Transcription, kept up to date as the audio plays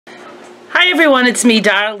Hi everyone, it's me,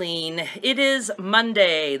 Darlene. It is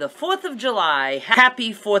Monday, the 4th of July.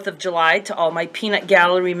 Happy 4th of July to all my Peanut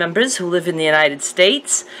Gallery members who live in the United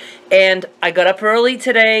States. And I got up early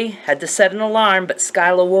today, had to set an alarm, but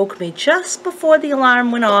Skylar woke me just before the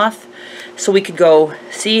alarm went off so we could go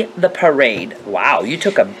see the parade. Wow, you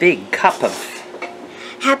took a big cup of...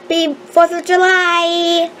 Happy 4th of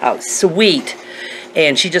July! Oh, sweet.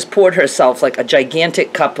 And she just poured herself like a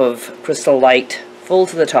gigantic cup of Crystal Light full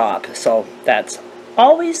to the top, so that's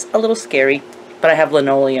always a little scary, but I have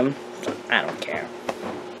linoleum, so I don't care.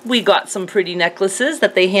 We got some pretty necklaces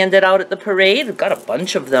that they handed out at the parade. We've got a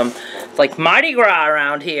bunch of them. It's like Mardi Gras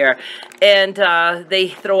around here. And they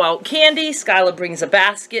throw out candy. Skylar brings a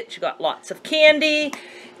basket. She got lots of candy.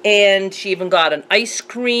 And she even got an ice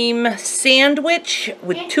cream sandwich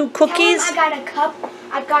with 2 cookies. I got a cup.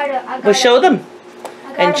 I got well, show them.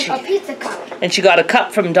 I got a pizza cup. And she got a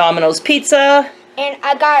cup from Domino's Pizza. And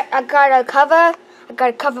I got a cover. I got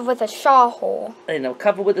a cover with a straw hole. I know,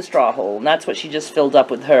 cover with a straw hole. And that's what she just filled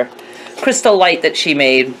up with her Crystal Light that she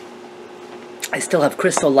made. I still have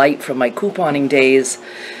Crystal Light from my couponing days.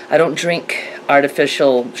 I don't drink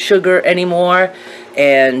artificial sugar anymore.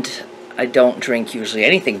 And I don't drink usually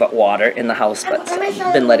anything but water in the house. But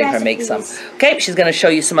I've been letting her make some. Okay, she's going to show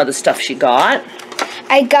you some of the stuff she got.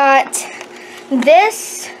 I got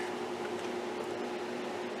this.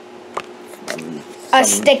 A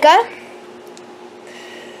sticker,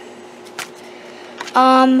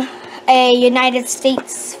 a United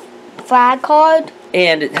States flag card.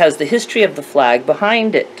 And it has the history of the flag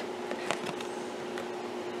behind it.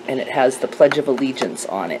 And it has the Pledge of Allegiance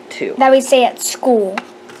on it, too. That we say at school.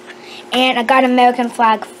 And I got American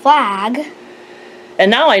flag. And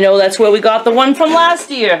now I know that's where we got the one from last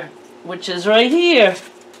year, which is right here.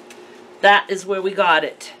 That is where we got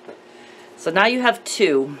it. So now you have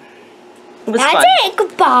 2. It was fun. That's it.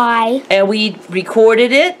 Goodbye. And we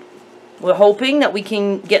recorded it. We're hoping that we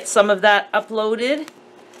can get some of that uploaded.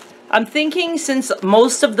 I'm thinking since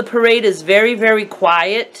most of the parade is very, very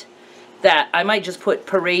quiet, that I might just put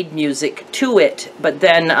parade music to it. But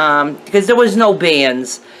then, because there was no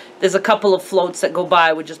bands, there's a couple of floats that go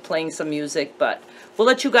by with just playing some music. But we'll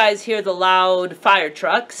let you guys hear the loud fire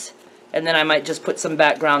trucks. And then I might just put some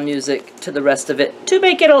background music to the rest of it to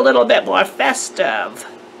make it a little bit more festive.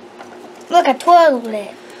 Look, I twirled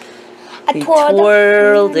it. You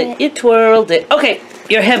twirled it. You twirled it. Okay,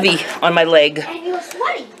 you're heavy on my leg. And you're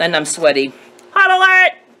sweaty. And I'm sweaty. Hot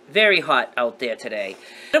alert! Very hot out there today.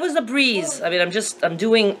 It was a breeze. I mean, I'm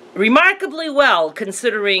doing remarkably well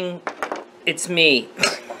considering it's me.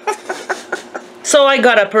 So I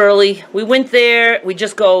got up early. We went there. We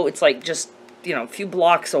just go, it's like just, you know, a few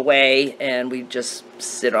blocks away. And we just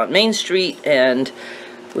sit on Main Street and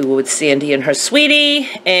we were with Sandy and her sweetie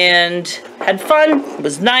and had fun. It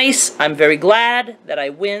was nice. I'm very glad that I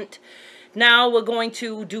went. Now we're going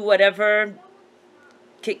to do whatever,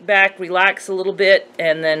 kick back, relax a little bit,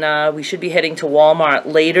 and then we should be heading to Walmart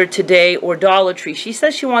later today or Dollar Tree. She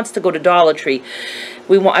says she wants to go to Dollar Tree.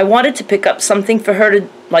 I wanted to pick up something for her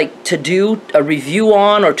to do a review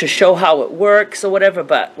on or to show how it works or whatever,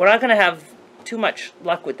 but we're not going to have too much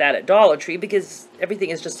luck with that at Dollar Tree because everything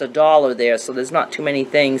is just $1 there, so there's not too many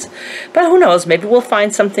things. But who knows, maybe we'll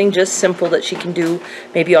find something just simple that she can do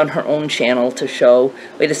maybe on her own channel to show.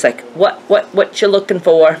 Wait a sec, what you looking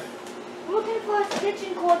for? I'm looking for a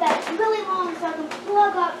extension cord that's really long so I can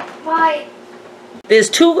plug up my...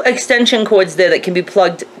 There's 2 extension cords there that can be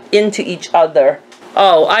plugged into each other.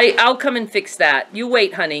 Oh, I'll come and fix that. You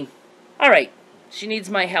wait, honey. All right, she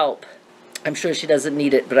needs my help. I'm sure she doesn't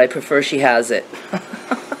need it, but I prefer she has it.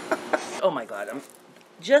 Oh my God,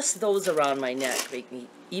 just those around my neck make me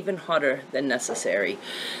even hotter than necessary.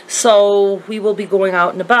 So we will be going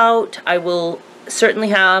out and about. I will certainly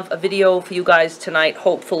have a video for you guys tonight,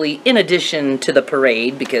 hopefully, in addition to the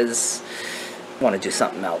parade, because I want to do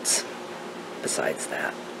something else besides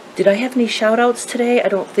that. Did I have any shout-outs today? I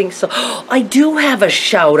don't think so. I do have a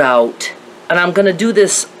shout-out, and I'm going to do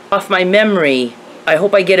this off my memory. I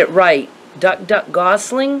hope I get it right.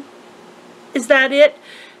 Duckduckgossling, is that it?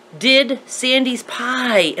 Did Sandy's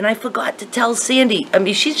pie, and I forgot to tell Sandy. I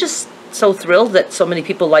mean, she's just so thrilled that so many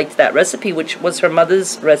people liked that recipe, which was her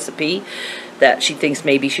mother's recipe that she thinks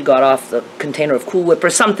maybe she got off the container of Cool Whip or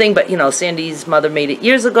something, but you know, Sandy's mother made it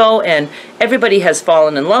years ago, and everybody has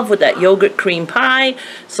fallen in love with that yogurt cream pie.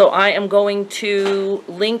 So I am going to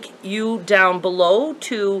link you down below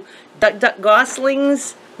to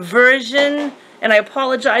Duckduckgossling's version. And I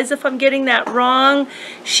apologize if I'm getting that wrong.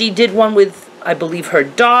 She did one with, I believe, her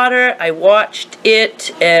daughter. I watched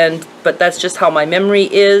it, but that's just how my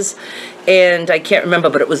memory is. and I can't remember,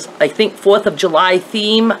 but it was, I think, 4th of July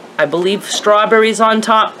theme. I believe strawberries on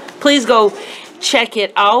top. Please go check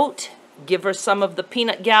it out. Give her some of the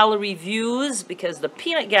Peanut Gallery views, because the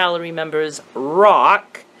Peanut Gallery members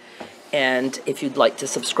rock. And if you'd like to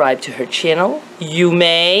subscribe to her channel, you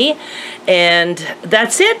may. And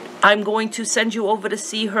that's it. I'm going to send you over to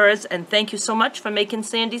see hers. And thank you so much for making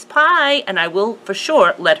Sandy's pie. And I will for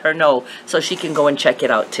sure let her know so she can go and check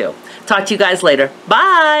it out too. Talk to you guys later.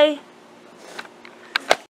 Bye.